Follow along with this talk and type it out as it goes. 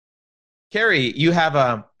Keri,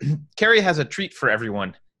 Keri has a treat for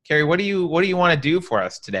everyone. Keri, what do you want to do for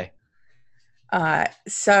us today?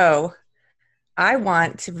 So I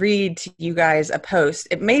want to read to you guys a post.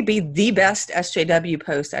 It may be the best SJW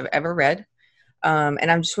post I've ever read. And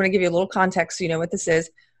I'm just want to give you a little context so you know what this is.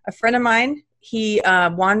 A friend of mine, he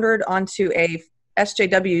wandered onto a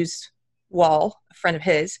SJW's wall, a friend of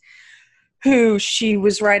his, who she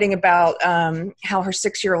was writing about how her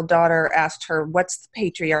 6-year-old daughter asked her, "What's the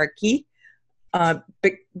patriarchy?"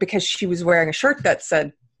 Because she was wearing a shirt that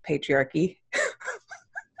said patriarchy.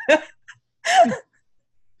 I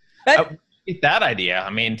But hate that idea. I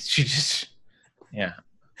mean, she just, yeah.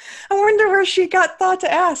 I wonder where she got thought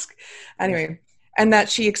to ask. Anyway, and that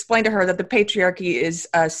she explained to her that the patriarchy is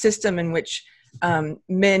a system in which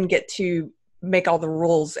men get to make all the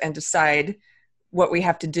rules and decide what we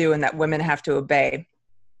have to do and that women have to obey.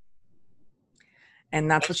 And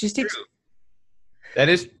that's what That's she's teaching. true.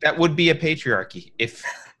 That would be a patriarchy. If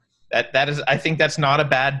that is, I think that's not a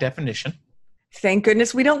bad definition. Thank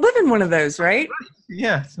goodness we don't live in one of those, right?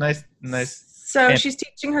 Yeah, it's nice, nice. So And she's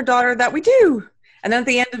teaching her daughter that we do. And then at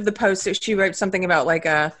the end of the post, she wrote something about like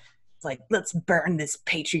let's burn this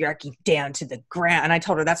patriarchy down to the ground. And I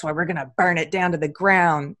told her that's why we're gonna burn it down to the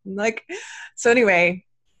ground. Like, so anyway,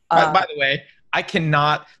 by the way, I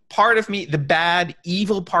cannot. Part of me, the bad,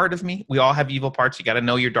 evil part of me. We all have evil parts. You got to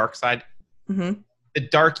know your dark side. mhm. The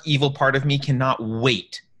dark, evil part of me cannot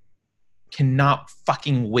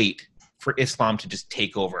fucking wait for Islam to just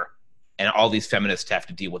take over, and all these feminists have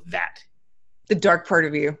to deal with that. The dark part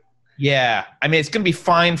of you. Yeah, I mean, it's gonna be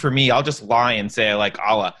fine for me. I'll just lie and say like,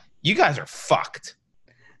 Allah, you guys are fucked.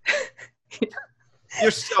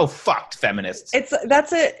 You're so fucked, feminists.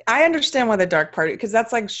 That's it. I understand why the dark part, because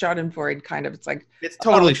that's like Schadenfreude kind of. It's like, It's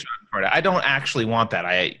oh totally Schadenfreude. I don't actually want that.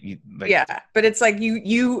 Like, yeah, but it's like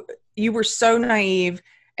you were so naive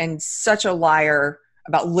and such a liar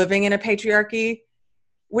about living in a patriarchy.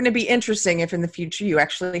 Wouldn't it be interesting if in the future you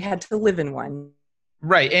actually had to live in one?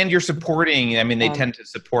 right, and you're supporting. I mean, they Um, tend to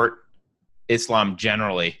support Islam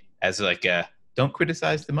generally as like a don't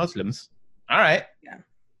criticize the Muslims. All right, yeah.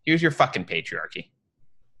 here's your fucking patriarchy.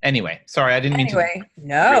 Anyway, sorry, I didn't mean to. Anyway,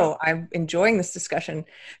 no, I'm enjoying this discussion.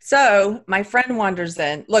 So my friend wanders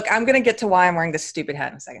in. Look, I'm going to get to why I'm wearing this stupid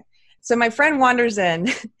hat in a second. So my friend wanders in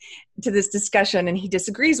to this discussion and he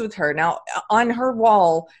disagrees with her. Now, on her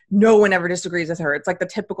wall, no one ever disagrees with her. It's like the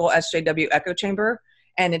typical SJW echo chamber.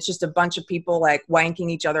 And it's just a bunch of people like wanking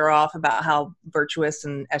each other off about how virtuous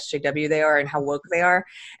and SJW they are and how woke they are.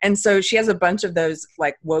 And so she has a bunch of those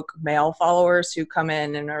like woke male followers who come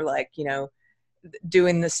in and are like,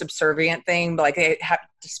 doing the subservient thing, but like they have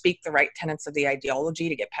to speak the right tenets of the ideology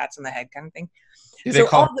to get pats on the head kind of thing. Do they So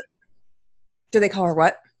call her do they call her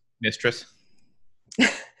what? mistress?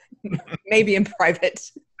 Maybe in private.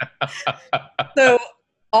 So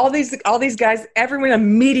all these guys, everyone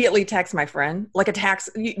immediately attacks my friend, like attacks,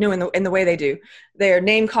 in the way they do. They're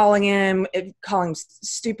name calling him, calling him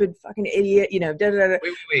stupid fucking idiot, da da da.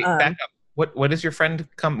 Wait, back up. What does your friend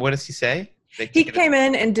come? What does he say? They He take it. came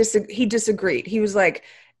in and he disagreed. He was like,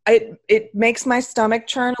 it makes my stomach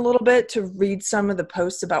churn a little bit to read some of the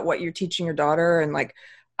posts about what you're teaching your daughter. And like,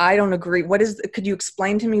 I don't agree. Could you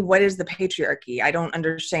explain to me what is the patriarchy? I don't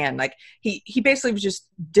understand. Like he basically was just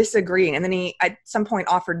disagreeing. And then he at some point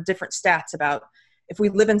offered different stats about if we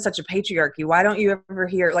live in such a patriarchy, why don't you ever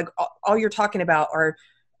hear like all you're talking about are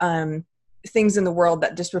things in the world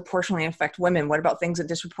that disproportionately affect women. What about things that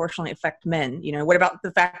disproportionately affect men? What about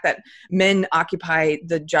the fact that men occupy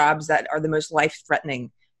the jobs that are the most life-threatening?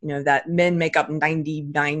 That men make up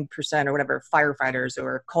 99% or whatever, firefighters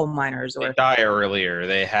or coal miners They or die earlier.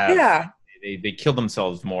 They have yeah, they kill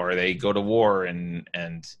themselves more. They go to war and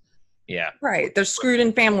yeah. right. They're screwed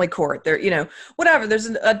in family court. They're, whatever. There's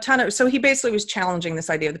a ton of, so he basically was challenging this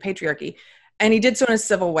idea of the patriarchy. And he did so in a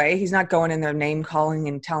civil way. He's not going in there name calling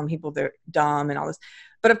and telling people they're dumb and all this.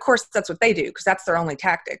 But of course, that's what they do because that's their only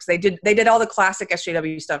tactics. They did all the classic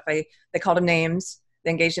SJW stuff. They called him names. They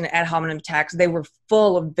engaged in ad hominem attacks. They were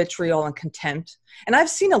full of vitriol and contempt. And I've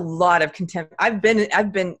seen a lot of contempt. I've been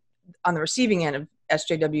on the receiving end of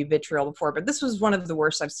SJW vitriol before, but this was one of the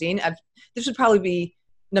worst I've seen. This would probably be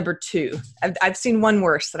number 2. I've seen one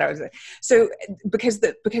worse that I was so because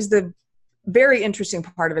the very interesting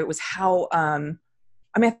part of it was how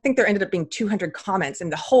I think there ended up being 200 comments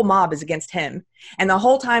and the whole mob is against him. And the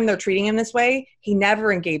whole time they're treating him this way, he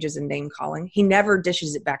never engages in name calling. He never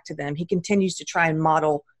dishes it back to them. He continues to try and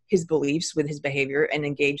model his beliefs with his behavior and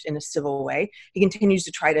engage in a civil way. He continues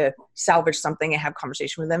to try to salvage something and have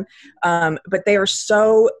conversation with them. But they are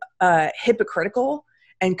so hypocritical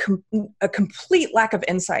and a complete lack of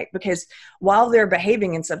insight, because while they're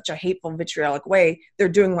behaving in such a hateful, vitriolic way, they're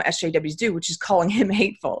doing what SJWs do, which is calling him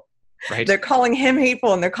hateful. Right. They're calling him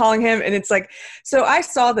hateful, and they're calling him, and it's like, so I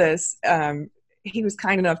saw this. He was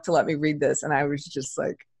kind enough to let me read this, and I was just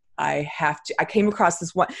like, I came across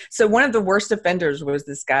this one. So one of the worst offenders was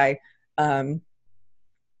this guy.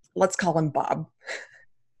 Let's call him Bob.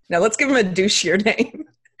 Now let's give him a douchier name.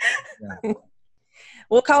 Yeah.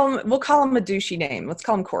 We'll call him a douchey name. Let's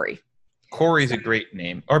call him Corey. Corey's a great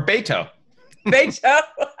name. Or Beto. Beto.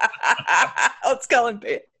 Let's call him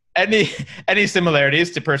Beto. Any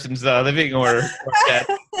similarities to persons living or dead?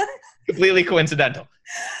 Completely coincidental.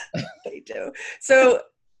 Beto. So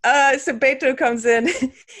Beto comes in,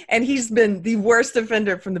 and he's been the worst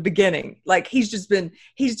offender from the beginning. Like he's just been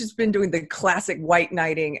doing the classic white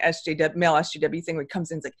knighting male SJW thing, where he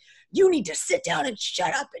comes in, it's like, you need to sit down and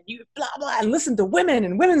shut up, and you blah blah, and listen to women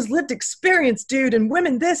and women's lived experience, dude, and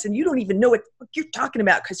women this, and you don't even know what you're talking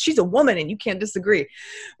about because she's a woman and you can't disagree,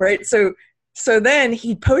 right? So then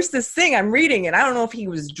he posts this thing I'm reading, and I don't know if he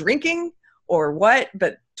was drinking or what,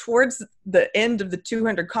 but towards the end of the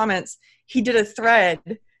 200 comments, he did a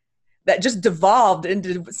thread that just devolved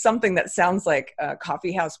into something that sounds like a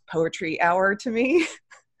coffee house poetry hour to me.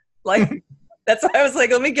 Like, that's why I was like,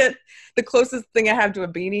 let me get the closest thing I have to a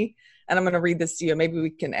beanie, and I'm going to read this to you. Maybe we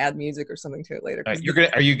can add music or something to it later.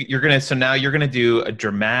 So now you're going to do a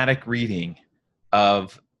dramatic reading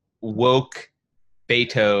of woke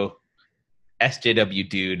Beto SJW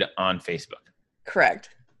dude on Facebook. Correct.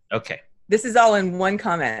 Okay. This is all in one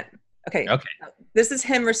comment. Okay. This is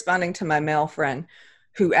him responding to my male friend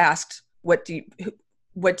who asked, what do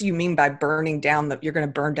you mean by burning down you're going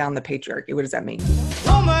to burn down the patriarchy? What does that mean?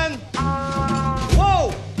 Woman!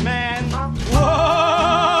 Whoa, man!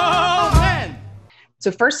 Whoa, man!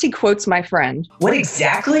 So first he quotes my friend. What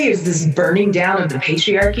exactly is this burning down of the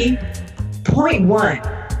patriarchy? Point 1,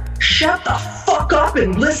 shut the fuck up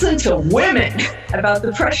and listen to women about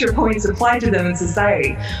the pressure points applied to them in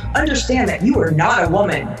society. Understand that you are not a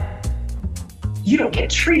woman. You don't get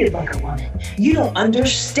treated like a woman. You don't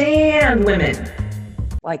understand women.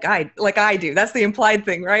 Like I do. That's the implied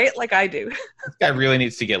thing, right? Like I do. This guy really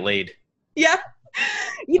needs to get laid. Yeah.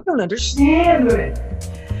 You don't understand women.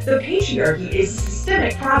 The patriarchy is a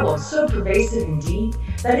systemic problem so pervasive and deep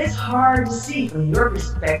that it's hard to see from your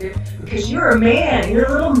perspective because you're a man. You're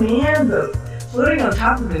a little man boat floating on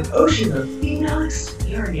top of an ocean of female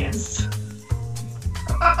experience.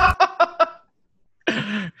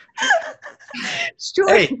 Sure.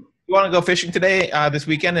 Hey, you want to go fishing today, this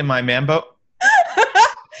weekend in my man boat?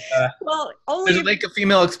 Well, there's a lake of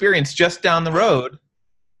female experience just down the road.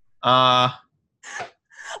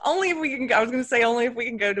 Only if we can. I was going to say only if we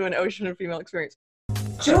can go to an ocean of female experience.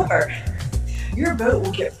 Sure. Your boat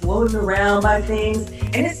will get floated around by things,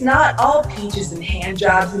 and it's not all peaches and hand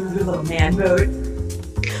jobs in your little man boat.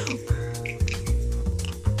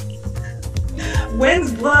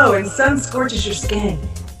 Winds blow and sun scorches your skin.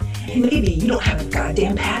 And maybe you don't have a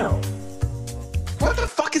goddamn paddle. What the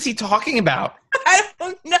fuck is he talking about? I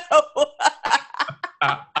don't know.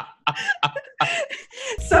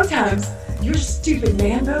 Sometimes your stupid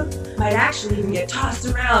man boat might actually even get tossed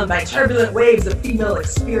around by turbulent waves of female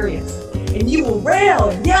experience. And you will rail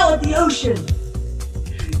and yell at the ocean.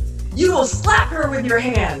 You will slap her with your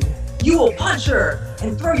hand. You will punch her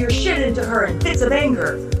and throw your shit into her in fits of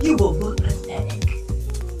anger. You will look pathetic.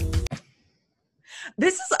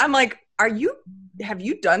 I'm like, have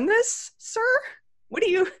you done this, sir? What do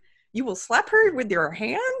you will slap her with your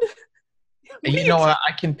hand? You know,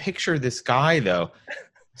 I can picture this guy though.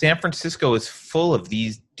 San Francisco is full of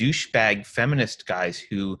these douchebag feminist guys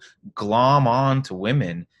who glom on to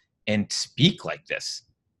women and speak like this,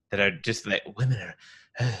 that are just like, women are,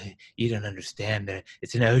 you don't understand.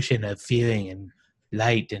 It's an ocean of feeling and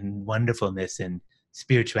light and wonderfulness and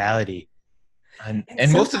spirituality. And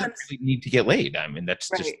most of them really need to get laid. I mean, that's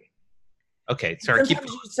right. Just okay. Sorry,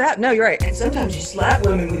 no, you're right. And sometimes you slap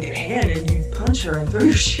women with your hand and you punch her and throw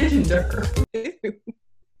your shit into her.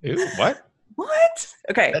 Ew, what? What?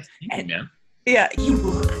 Okay. That's easy, man. Yeah, you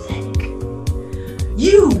will look pathetic.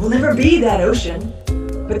 You will never be that ocean,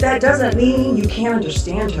 but that doesn't mean you can't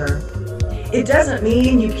understand her. It doesn't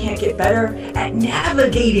mean you can't get better at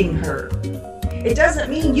navigating her. It doesn't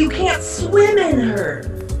mean you can't swim in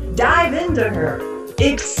her. Dive into her,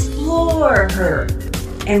 explore her,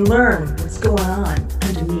 and learn what's going on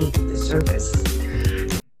underneath the surface.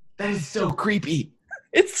 That is so creepy.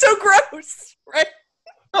 It's so gross, right?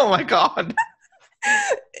 Oh my God.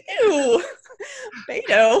 Ew.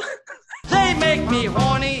 Beto. They make me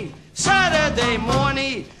horny, Saturday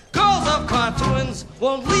morning. Girls of cartoons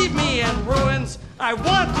won't leave me in ruins I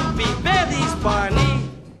want to be Betty's Barney.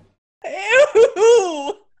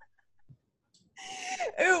 Ew.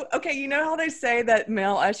 Ooh, okay, you know how they say that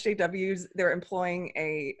male SJWs, they're employing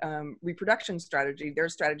a reproduction strategy. Their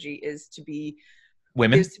strategy is to be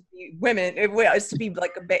Women? Is to be women. Is to be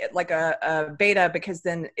like a beta, because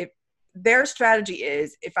then if their strategy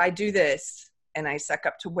is, if I do this and I suck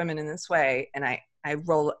up to women in this way and I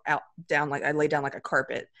roll out down, like I lay down like a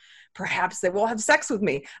carpet, perhaps they will have sex with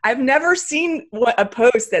me. I've never seen a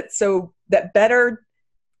post that better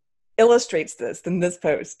illustrates this than this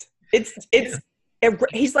post. He's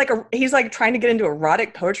like trying to get into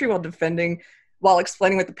erotic poetry while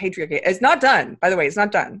explaining what the patriarchy is. It's not done, by the way. It's not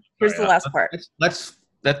done. Here's the last part. Let's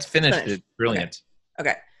finish it. Brilliant.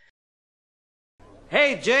 Okay.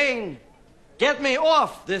 Hey, Jane, get me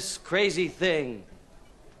off this crazy thing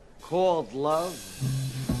called love.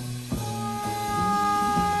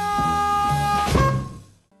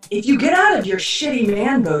 If you get out of your shitty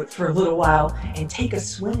man boat for a little while and take a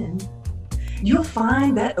swim, you'll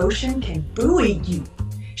find that ocean can buoy you.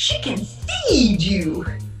 She can feed you.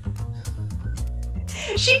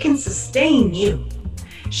 She can sustain you.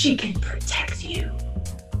 She can protect you.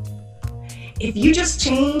 If you just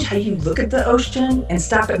change how you look at the ocean and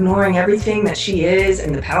stop ignoring everything that she is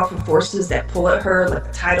and the powerful forces that pull at her, like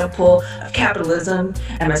the tidal pull of capitalism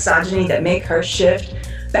and misogyny that make her shift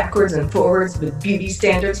backwards and forwards with beauty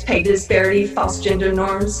standards, pay disparity, false gender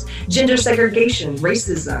norms, gender segregation,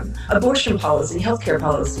 racism, abortion policy, healthcare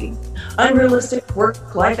policy, unrealistic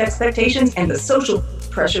work-life expectations, and the social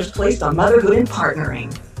pressures placed on motherhood and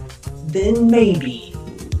partnering, then maybe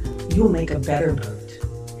you'll make a better boat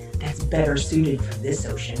that's better suited for this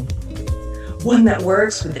ocean. One that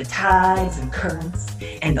works with the tides and currents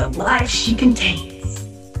and the life she contains,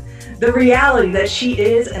 the reality that she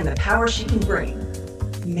is and the power she can bring.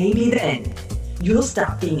 Maybe then you'll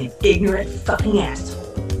stop being an ignorant fucking asshole.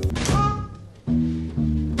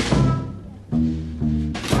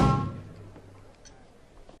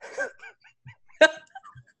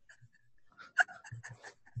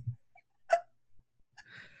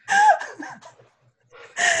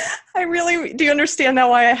 Do you understand now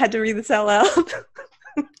why I had to read this out loud?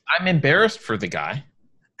 I'm embarrassed for the guy.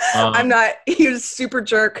 I'm not. He was super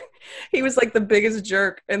jerk. He was like the biggest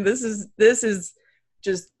jerk, and this is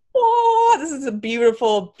just, oh, this is a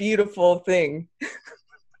beautiful, beautiful thing.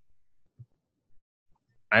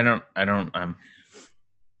 I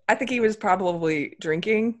think he was probably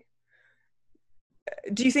drinking.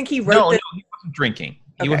 Do you think he wrote No, he wasn't drinking.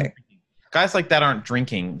 Okay. Wasn't drinking. Guys like that aren't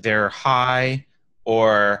drinking. They're high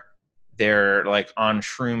or they're like on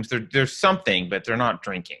shrooms. There's something, but they're not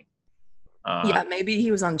drinking. Yeah, maybe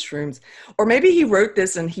he was on shrooms. Or maybe he wrote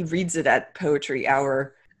this and he reads it at poetry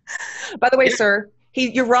hour. By the way, sir,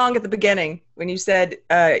 you're wrong at the beginning when you said,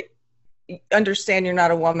 understand you're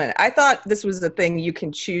not a woman. I thought this was the thing you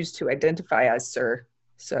can choose to identify as, sir.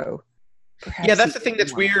 So perhaps. Yeah, that's the thing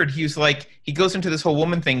that's weird. He goes into this whole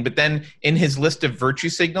woman thing, but then in his list of virtue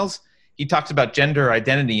signals, he talks about gender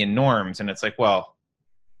identity and norms. And it's like, well,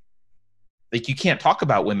 like you can't talk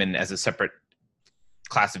about women as a separate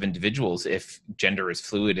class of individuals if gender is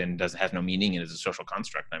fluid and has no meaning and is a social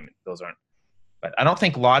construct. I mean, those aren't. But I don't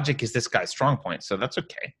think logic is this guy's strong point, so that's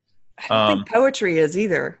okay. I don't think poetry is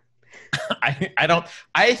either. I don't.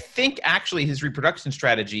 I think actually his reproduction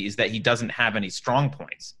strategy is that he doesn't have any strong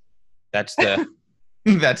points. That's the.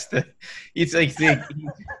 It's like.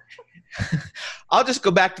 I'll just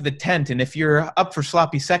go back to the tent, and if you're up for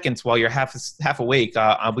sloppy seconds while you're half awake,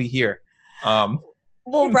 I'll be here.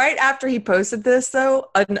 Well, right after he posted this, though,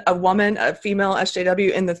 a woman, a female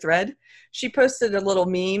SJW in the thread, she posted a little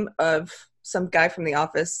meme of some guy from the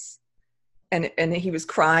office, and he was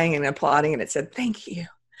crying and applauding, and it said, "Thank you."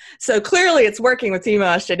 So clearly it's working with female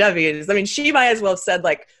SJWs. I mean, she might as well have said,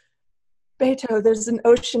 like, Beto, there's an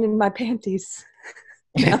ocean in my panties.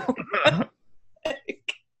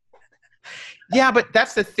 Yeah, but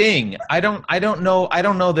that's the thing. I don't know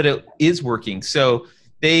that it is working. So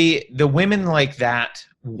the women like that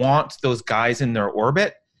want those guys in their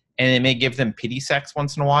orbit, and it may give them pity sex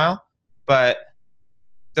once in a while, but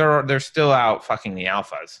they're still out fucking the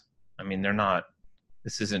alphas. I mean, they're not.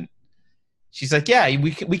 This isn't. She's like, yeah,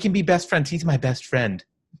 we can be best friends. He's my best friend.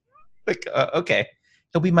 Like, okay,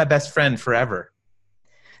 he'll be my best friend forever.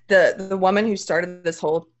 The woman who started this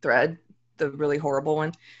whole thread, the really horrible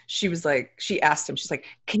one, she was like, she asked him, she's like,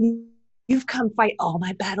 can you come fight all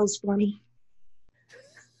my battles for me?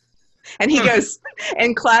 And he goes,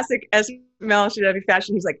 in classic SMLSW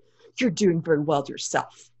fashion, he's like, you're doing very well to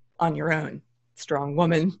yourself on your own, strong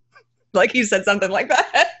woman. Like he said something like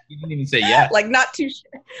that. He didn't even say yes. Like not too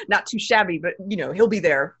shabby, but he'll be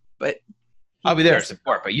there. But I'll be there to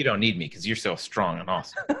support, but you don't need me because you're so strong and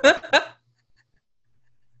awesome.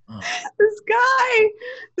 Oh.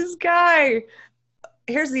 This guy.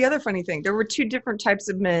 Here's the other funny thing. There were two different types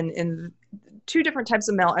of men in two different types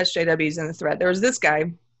of male SJWs in the thread. There was this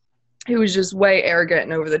guy who was just way arrogant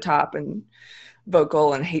and over the top and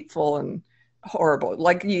vocal and hateful and horrible.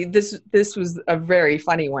 Like this was a very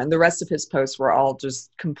funny one. The rest of his posts were all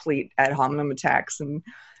just complete ad hominem attacks and,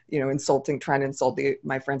 trying to insult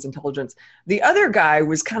my friend's intelligence. The other guy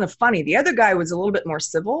was kind of funny. The other guy was a little bit more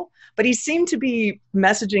civil, but he seemed to be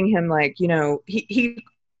messaging him like,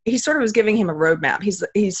 he sort of was giving him a roadmap.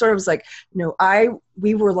 He sort of was like,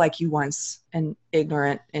 we were like you once and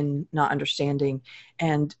ignorant and not understanding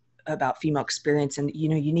and about female experience. And, you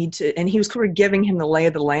need to, and he was sort of giving him the lay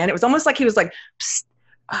of the land. It was almost like he was like,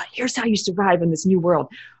 here's how you survive in this new world.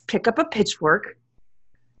 Pick up a pitchfork,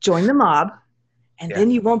 join the mob, and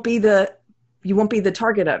then you won't be the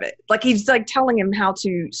target of it. Like he's like telling him how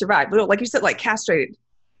to survive. Like you said, like castrated.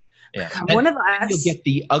 Yeah. One of us. You'll get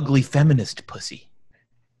the ugly feminist pussy.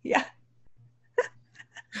 Yeah.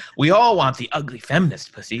 We all want the ugly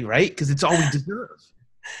feminist pussy, right? Because it's all we deserve.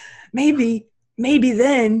 Maybe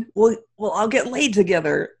then we'll all get laid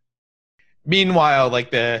together. Meanwhile,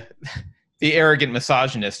 like the arrogant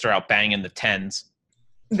misogynists are out banging the tens.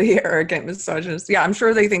 The arrogant misogynist. Yeah, I'm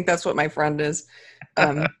sure they think that's what my friend is.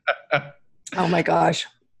 Oh my gosh.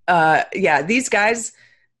 Yeah, these guys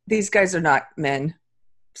are not men.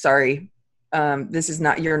 Sorry.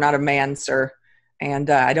 You're not a man, sir. And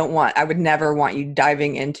I would never want you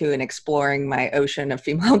diving into and exploring my ocean of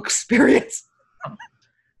female experience.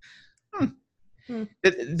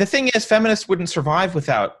 The thing is, feminists wouldn't survive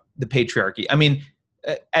without the patriarchy. I mean,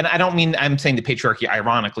 and I don't mean I'm saying the patriarchy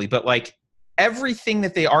ironically, but like everything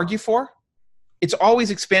that they argue for, it's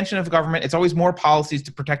always expansion of government. It's always more policies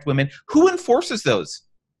to protect women. Who enforces those?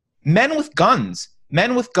 Men with guns.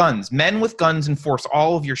 Men with guns. Men with guns enforce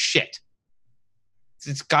all of your shit.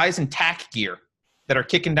 It's guys in tack gear that are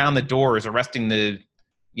kicking down the doors, arresting the,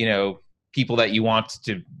 people that you want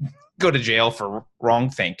to go to jail for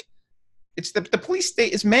wrongthink. It's the police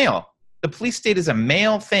state is male. The police state is a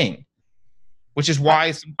male thing, which is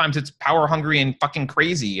why sometimes it's power hungry and fucking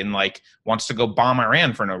crazy and like wants to go bomb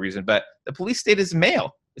Iran for no reason. But the police state is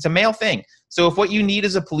male. It's a male thing. So if what you need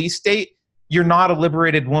is a police state, you're not a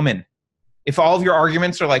liberated woman. If all of your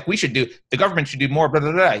arguments are like, the government should do more, blah,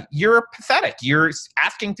 blah, blah, you're pathetic. You're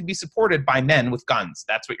asking to be supported by men with guns.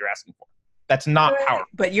 That's what you're asking for. That's not power.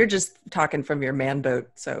 But you're just talking from your man boat.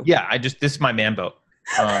 So yeah, this is my man boat.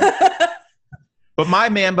 But my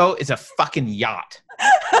man boat is a fucking yacht.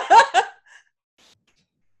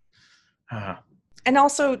 And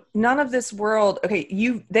also none of this world,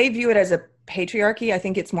 okay, they view it as a patriarchy. I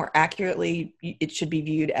think it's more accurately, it should be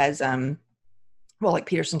viewed as, like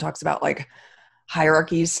Peterson talks about, like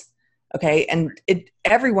hierarchies, okay? And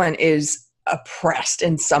everyone is oppressed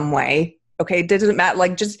in some way, okay? It doesn't matter,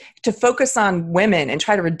 like just to focus on women and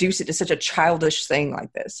try to reduce it to such a childish thing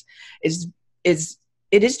like this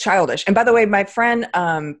it is childish. And by the way, my friend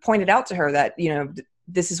pointed out to her that,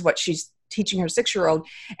 this is what she's teaching her 6-year-old.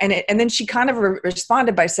 And then she kind of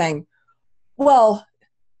responded by saying, well,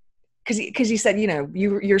 because he said,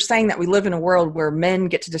 you're saying that we live in a world where men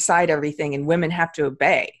get to decide everything and women have to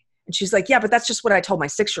obey. And she's like, yeah, but that's just what I told my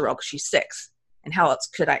 6-year-old because she's 6. And how else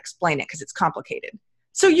could I explain it? Because it's complicated.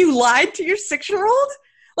 So you lied to your 6-year-old?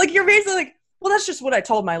 Like, you're basically like, well, that's just what I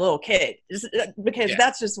told my little kid. Because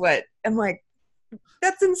that's just what, I'm like,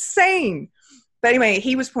 that's insane. But anyway,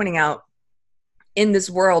 he was pointing out in this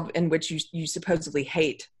world in which you supposedly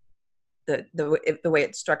hate the way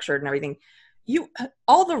it's structured and everything,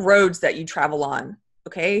 all the roads that you travel on,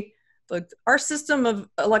 okay, like our system of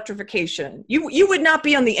electrification, you would not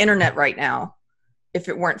be on the internet right now if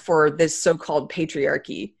it weren't for this so-called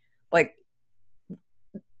patriarchy. Like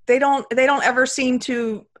they don't ever seem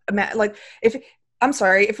to like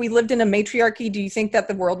if we lived in a matriarchy, do you think that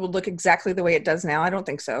the world would look exactly the way it does now? I don't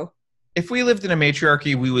think so. If we lived in a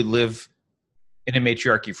matriarchy, we would live in a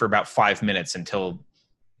matriarchy for about 5 minutes until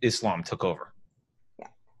Islam took over. Yeah.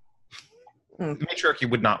 The matriarchy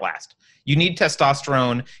would not last. You need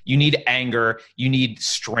testosterone. You need anger. You need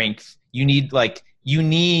strength. You need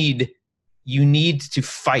to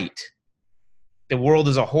fight. The world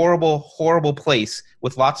is a horrible, horrible place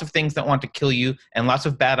with lots of things that want to kill you and lots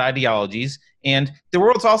of bad ideologies. And the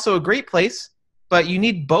world's also a great place, but you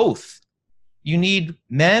need both. You need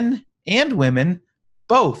men and women,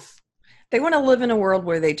 both. They want to live in a world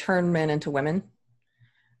where they turn men into women.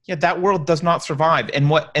 Yeah, that world does not survive. And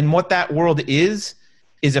what that world is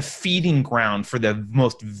a feeding ground for the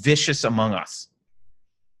most vicious among us.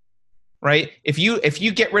 right? If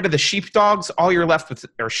you get rid of the sheepdogs, all you're left with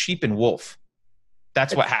are sheep and wolf.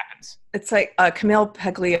 That's what happens. It's like Camille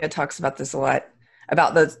Paglia talks about this a lot,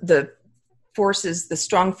 about the forces, the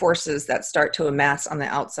strong forces that start to amass on the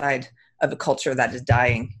outside of a culture that is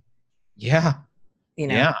dying. Yeah. You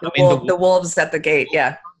know, yeah. the wolves at the gate.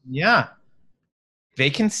 Yeah. Yeah. They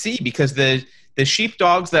can see, because the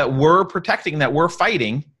sheepdogs that were protecting, that were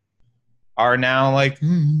fighting, are now like,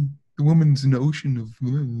 the woman's an ocean of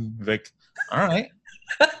like, all right,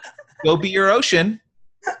 go be your ocean.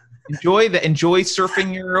 Enjoy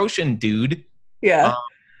surfing your ocean, dude. Yeah.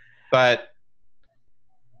 But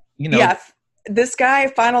yeah, this guy,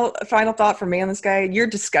 final thought for me on this guy, you're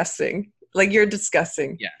disgusting. Like, you're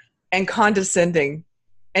disgusting. Yeah. And condescending.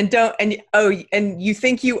 And you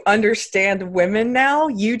think you understand women now?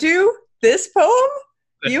 You do? This poem?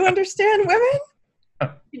 You understand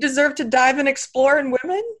women? You deserve to dive and explore in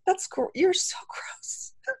women? That's cool. You're so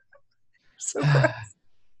gross. So gross.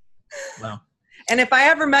 Wow. And if I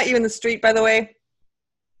ever met you in the street, by the way,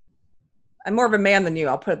 I'm more of a man than you.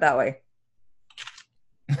 I'll put it that way.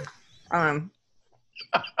 I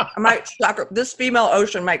might this female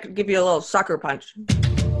ocean might give you a little sucker punch.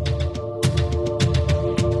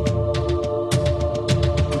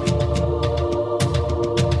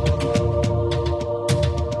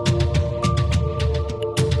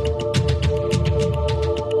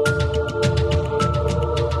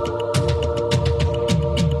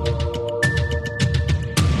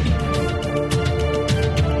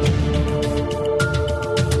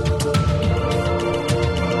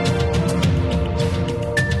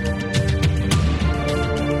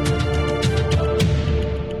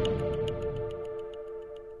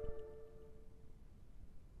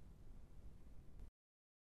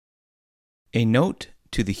 A note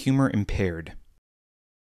to the humor impaired.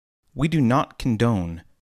 We do not condone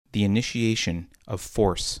the initiation of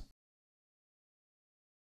force.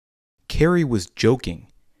 Keri was joking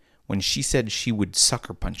when she said she would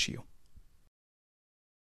sucker punch you.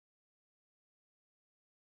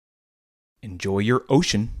 Enjoy your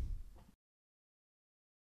ocean.